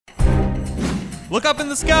Look up in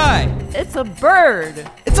the sky. It's a bird.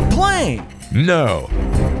 It's a plane. No,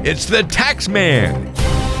 it's the Tax Man.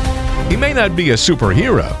 He may not be a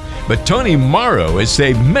superhero, but Tony Morrow has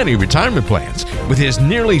saved many retirement plans with his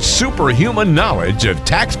nearly superhuman knowledge of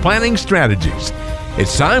tax planning strategies.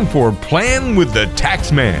 It's time for Plan with the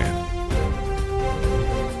Tax Man.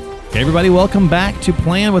 Hey everybody, welcome back to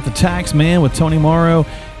Plan with the Tax Man with Tony Morrow.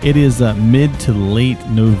 It is mid to late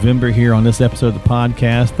November here on this episode of the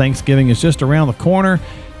podcast. Thanksgiving is just around the corner,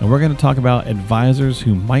 and we're going to talk about advisors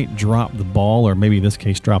who might drop the ball, or maybe in this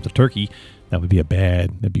case, drop the turkey. That'd be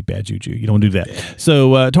bad juju. You don't do that. Yeah.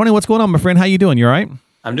 So, Tony, what's going on, my friend? How you doing? You all right?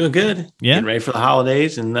 I'm doing good. Yeah. Getting ready for the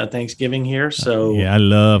holidays and Thanksgiving here. So yeah, I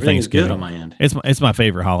love Thanksgiving. Good on my end. It's my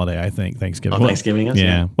favorite holiday, I think, Thanksgiving. Oh, Thanksgiving is?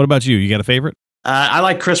 Yeah. What about you? You got a favorite? I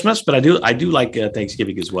like Christmas, but I do like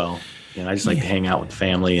Thanksgiving as well. You know, I just like to hang out with the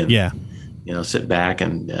family and sit back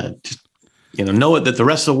and just know that the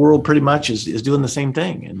rest of the world pretty much is doing the same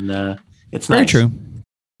thing, and it's very nice. True.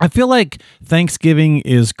 I feel like Thanksgiving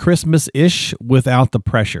is Christmas-ish without the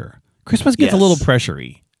pressure. Christmas gets a little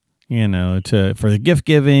pressury, for the gift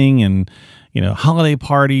giving and holiday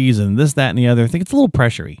parties and this, that, and the other. I think it's a little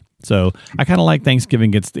pressury. So I kind of like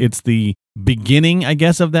Thanksgiving. It's the beginning, I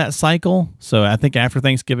guess, of that cycle. So I think after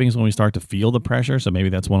Thanksgiving is when we start to feel the pressure. So maybe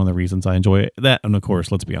that's one of the reasons I enjoy that. And of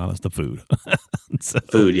course, let's be honest, the food.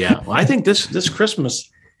 Food, yeah. Well, I think this Christmas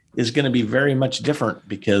is going to be very much different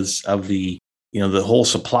because of the whole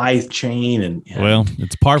supply chain and well,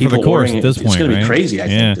 it's par for the course at this point. It's going to be right? crazy, I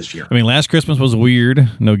think, this year. I mean, last Christmas was weird,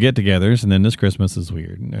 no get-togethers, and then this Christmas is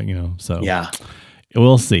weird. So yeah.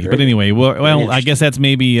 We'll see. But anyway, well, I guess that's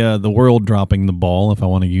maybe the world dropping the ball, if I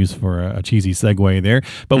want to use for a cheesy segue there.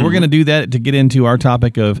 But we're going to do that to get into our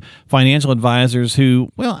topic of financial advisors who,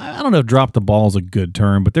 well, I don't know if drop the ball is a good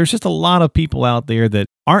term, but there's just a lot of people out there that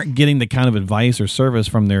aren't getting the kind of advice or service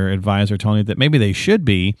from their advisor, Tony, that maybe they should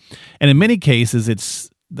be. And in many cases,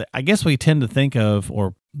 I guess we tend to think of,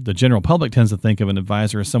 or the general public tends to think of an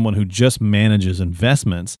advisor as someone who just manages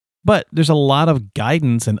investments. But there's a lot of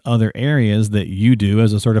guidance in other areas that you do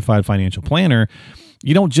as a certified financial planner.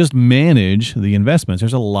 You don't just manage the investments.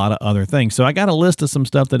 There's a lot of other things. So I got a list of some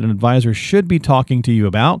stuff that an advisor should be talking to you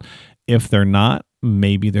about. If they're not,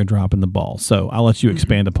 maybe they're dropping the ball. So I'll let you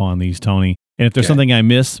expand upon these, Tony. And if there's something I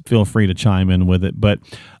miss, feel free to chime in with it. But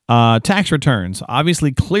tax returns.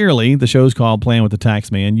 Obviously, clearly, the show's called Plan with the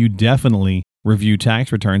Tax Man. You definitely review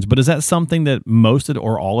tax returns. But is that something that most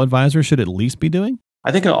or all advisors should at least be doing?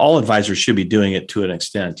 I think all advisors should be doing it to an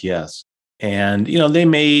extent, yes. And, they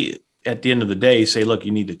may, at the end of the day, say, look,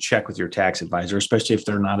 you need to check with your tax advisor, especially if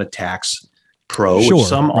they're not a tax pro, which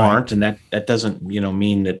some aren't. And that doesn't,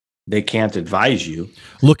 mean that they can't advise you.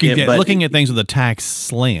 Looking at things with a tax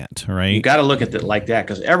slant, right? You got to look at it like that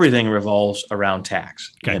because everything revolves around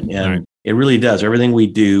tax. Okay. And it really does, everything we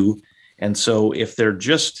do. And so if they're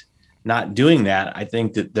just not doing that, I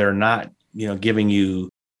think that they're not, giving you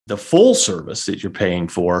the full service that you're paying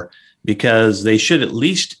for, because they should at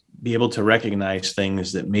least be able to recognize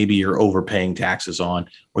things that maybe you're overpaying taxes on,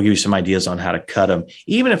 or give you some ideas on how to cut them.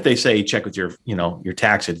 Even if they say check with your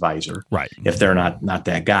tax advisor, right? If they're not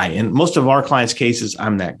that guy. And most of our clients' cases,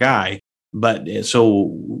 I'm that guy. But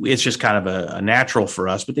so it's just kind of a natural for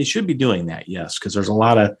us, but they should be doing that, yes, because there's a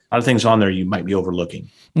lot of things on there you might be overlooking.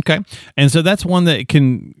 Okay, and so that's one that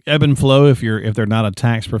can ebb and flow if they're not a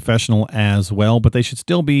tax professional as well, but they should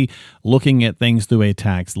still be looking at things through a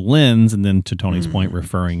tax lens, and then to Tony's point,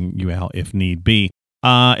 referring you out if need be.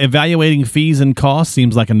 Evaluating fees and costs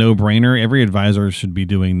seems like a no-brainer. Every advisor should be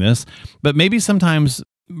doing this, but maybe sometimes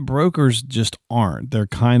brokers just aren't. They're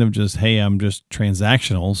kind of just, hey, I'm just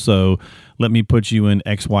transactional, so let me put you in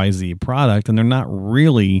XYZ product, and they're not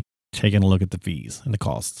really taking a look at the fees and the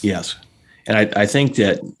costs. Yes, and I think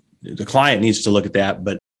that the client needs to look at that,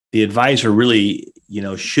 but the advisor really,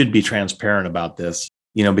 should be transparent about this,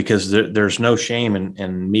 because there's no shame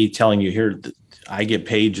in me telling you here, I get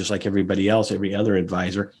paid just like everybody else, every other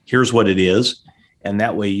advisor. Here's what it is. And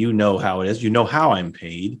that way, how it is, how I'm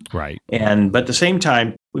paid. Right. But at the same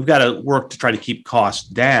time, we've got to work to try to keep costs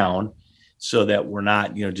down so that we're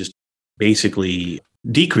not, just basically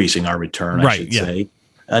decreasing our return, I should say,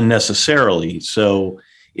 unnecessarily. So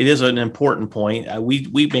it is an important point.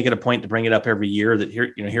 We make it a point to bring it up every year that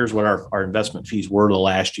here's what our investment fees were the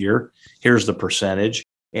last year. Here's the percentage.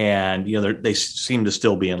 And, they seem to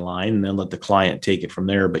still be in line, and then let the client take it from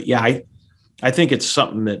there. But yeah, I think it's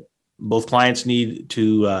something that both clients need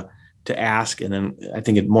to to ask, and then I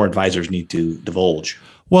think more advisors need to divulge.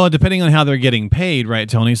 Well, depending on how they're getting paid, right,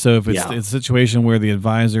 Tony? So if it's a situation where the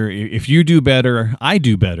advisor, if you do better, I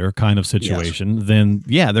do better kind of situation, then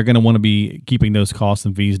they're going to want to be keeping those costs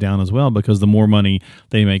and fees down as well, because the more money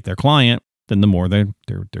they make their client, then the more they're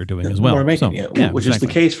doing as well. Which is the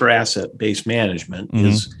case for asset-based management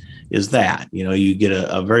is that, you get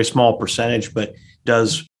a very small percentage, but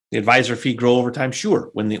does the advisor fee grow over time? Sure.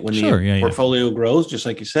 When the portfolio grows, just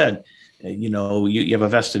like you said, you have a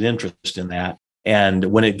vested interest in that. And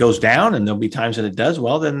when it goes down, and there'll be times that it does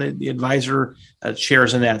well, then the advisor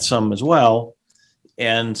shares in that sum as well.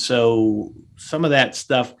 And so some of that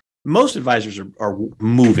stuff, most advisors are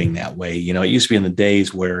moving that way. It used to be in the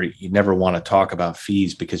days where you never want to talk about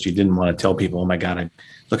fees because you didn't want to tell people, oh my God,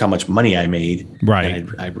 look how much money I made. Right.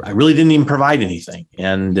 I really didn't even provide anything.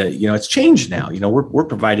 And, it's changed now. We're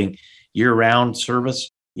providing year-round service,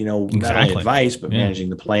 not only advice, but managing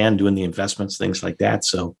the plan, doing the investments, things like that.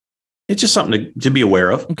 So it's just something to be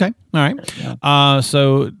aware of. Okay. All right. Yeah.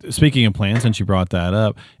 So speaking of plans, since you brought that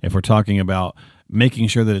up, if we're talking about making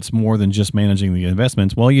sure that it's more than just managing the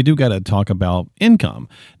investments, well, you do got to talk about income.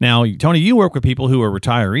 Now, Tony, you work with people who are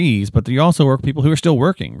retirees, but you also work with people who are still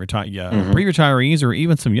working, pre-retirees, or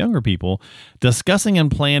even some younger people. Discussing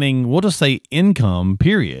and planning, we'll just say income,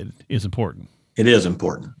 period, is important. It is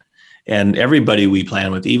important. And everybody we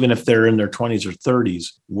plan with, even if they're in their 20s or 30s,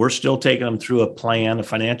 we're still taking them through a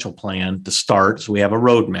financial plan to start. So we have a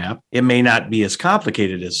roadmap. It may not be as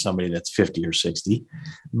complicated as somebody that's 50 or 60,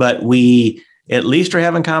 but we at least are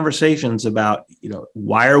having conversations about,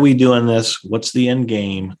 why are we doing this? What's the end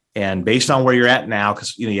game? And based on where you're at now,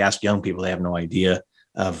 because, you ask young people, they have no idea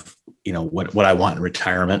of, what I want in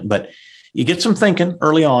retirement, but you get some thinking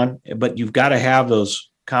early on, but you've got to have those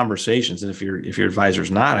conversations. And if your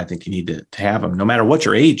advisor's not, I think you need to have them no matter what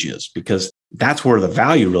your age is, because that's where the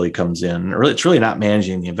value really comes in. Or it's really not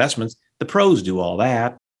managing the investments. The pros do all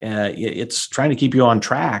that. It's trying to keep you on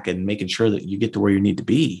track and making sure that you get to where you need to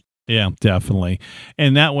be. Yeah, definitely.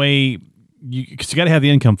 And that way, because you got to have the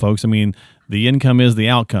income, folks. I mean, the income is the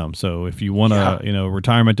outcome. So if you want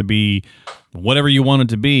retirement to be whatever you want it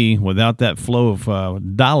to be, without that flow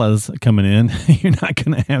of dollars coming in, you're not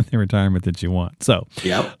going to have the retirement that you want. So,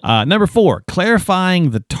 number 4,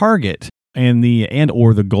 clarifying the target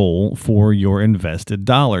or the goal for your invested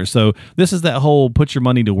dollars. So this is that whole put your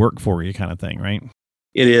money to work for you kind of thing, right?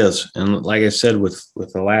 It is. And like I said, with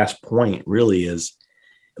the last point really is,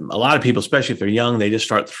 a lot of people, especially if they're young, they just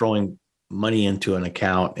start throwing money into an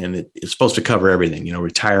account, and it's supposed to cover everything,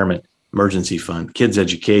 retirement, emergency fund, kids'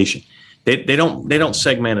 education. They don't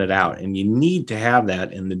segment it out, and you need to have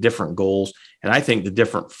that in the different goals. And I think the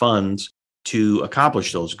different funds to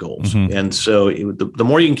accomplish those goals. Mm-hmm. And so the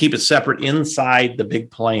more you can keep it separate inside the big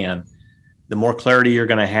plan, the more clarity you're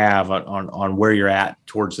going to have on where you're at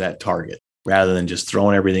towards that target, rather than just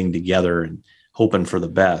throwing everything together and hoping for the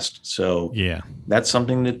best. So that's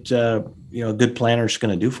something that a good planner is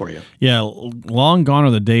going to do for you. Yeah, long gone are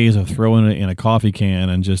the days of throwing it in a coffee can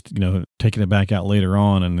and just taking it back out later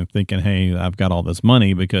on and thinking, hey, I've got all this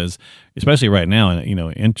money, because especially right now,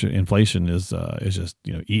 inflation is just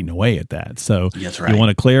eating away at that. So that's right. You want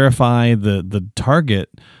to clarify the target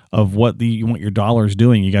of what you want your dollars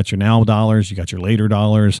doing. You got your now dollars, you got your later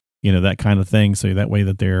dollars. That kind of thing. So that way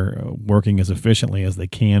that they're working as efficiently as they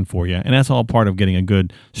can for you. And that's all part of getting a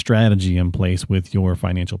good strategy in place with your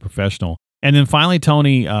financial professional. And then finally,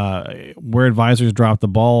 Tony, where advisors drop the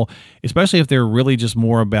ball, especially if they're really just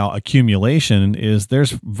more about accumulation, is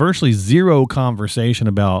there's virtually zero conversation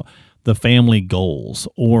about the family goals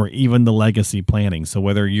or even the legacy planning. So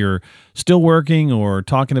whether you're still working or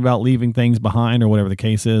talking about leaving things behind or whatever the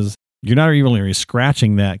case is, you're not even really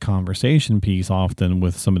scratching that conversation piece often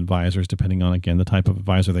with some advisors, depending on, again, the type of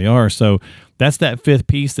advisor they are. So that's that 5th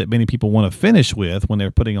piece that many people want to finish with when they're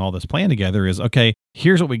putting all this plan together is, okay,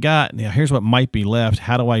 here's what we got. Now, here's what might be left.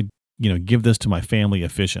 How do I, give this to my family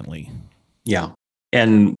efficiently? Yeah.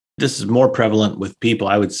 And this is more prevalent with people,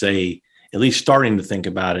 I would say, at least starting to think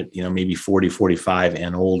about it, maybe 40, 45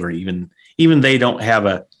 and older. Even they don't have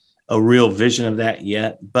a real vision of that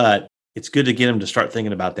yet, but it's good to get them to start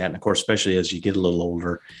thinking about that. And of course, especially as you get a little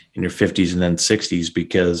older in your 50s and then 60s,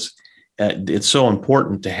 because it's so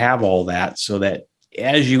important to have all that so that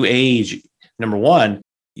as you age, number one,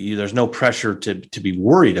 there's no pressure to be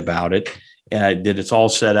worried about it, that it's all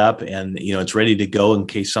set up and, it's ready to go in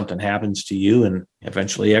case something happens to you. And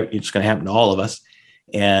eventually it's going to happen to all of us.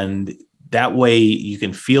 And that way you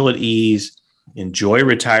can feel at ease, enjoy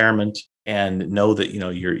retirement, and know that,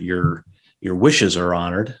 your wishes are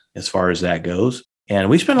honored as far as that goes. And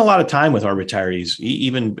we spend a lot of time with our retirees,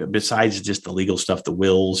 even besides just the legal stuff, the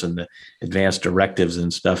wills and the advanced directives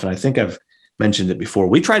and stuff. And I think I've mentioned it before.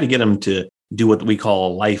 We try to get them to do what we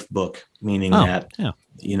call a life book, meaning something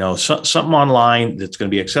online that's going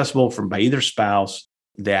to be accessible by either spouse,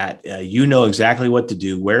 that exactly what to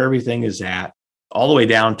do, where everything is at, all the way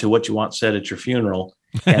down to what you want said at your funeral.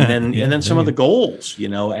 And then some of the goals,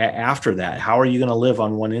 after that. How are you going to live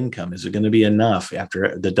on one income? Is it going to be enough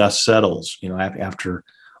after the dust settles, after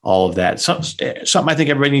all of that? Something I think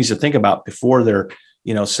everybody needs to think about before they're,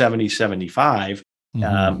 70, 75,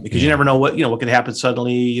 because you never know what could happen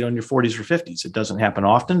suddenly, in your 40s or 50s. It doesn't happen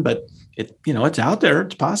often, but it's out there.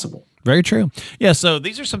 It's possible. Very true. Yeah. So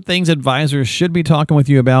these are some things advisors should be talking with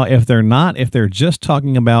you about. If they're just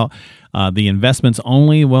talking about the investments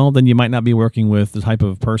only, well, then you might not be working with the type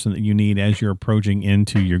of person that you need as you're approaching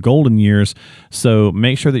into your golden years. So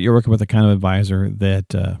make sure that you're working with the kind of advisor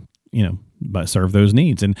that, but serve those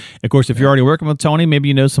needs. And of course, if you're already working with Tony, maybe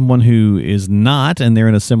you know someone who is not, and they're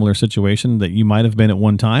in a similar situation that you might have been at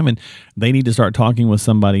one time, and they need to start talking with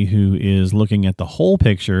somebody who is looking at the whole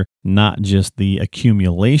picture, not just the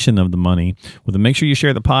accumulation of the money. Well, then make sure you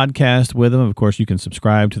share the podcast with them. Of course, you can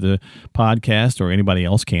subscribe to the podcast, or anybody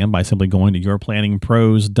else can, by simply going to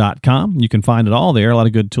yourplanningpros.com. You can find it all there. A lot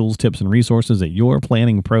of good tools, tips, and resources at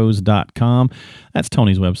yourplanningpros.com. That's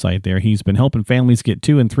Tony's website there. He's been helping families get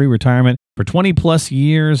 2 and 3 retirement for 20 plus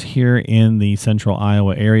years here in the central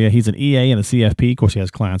Iowa area. He's an EA and a CFP. Of course, he has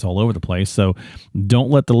clients all over the place. So don't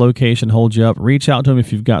let the location hold you up. Reach out to him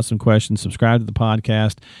if you've got some questions. Subscribe to the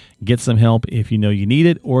podcast. Get some help if you know you need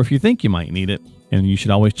it, or if you think you might need it. And you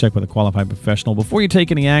should always check with a qualified professional before you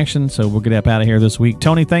take any action. So we'll get up out of here this week.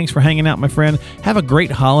 Tony, thanks for hanging out, my friend. Have a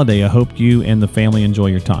great holiday. I hope you and the family enjoy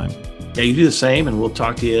your time. Yeah, you do the same, and we'll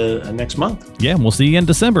talk to you next month. Yeah, we'll see you in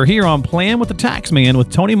December here on Plan with the Tax Man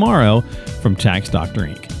with Tony Morrow from Tax Doctor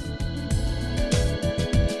Inc.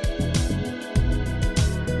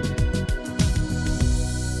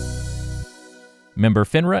 Member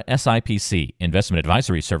FINRA SIPC. Investment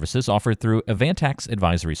advisory services offered through Avantax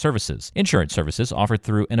Advisory Services. Insurance services offered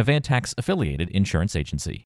through an Avantax affiliated insurance agency.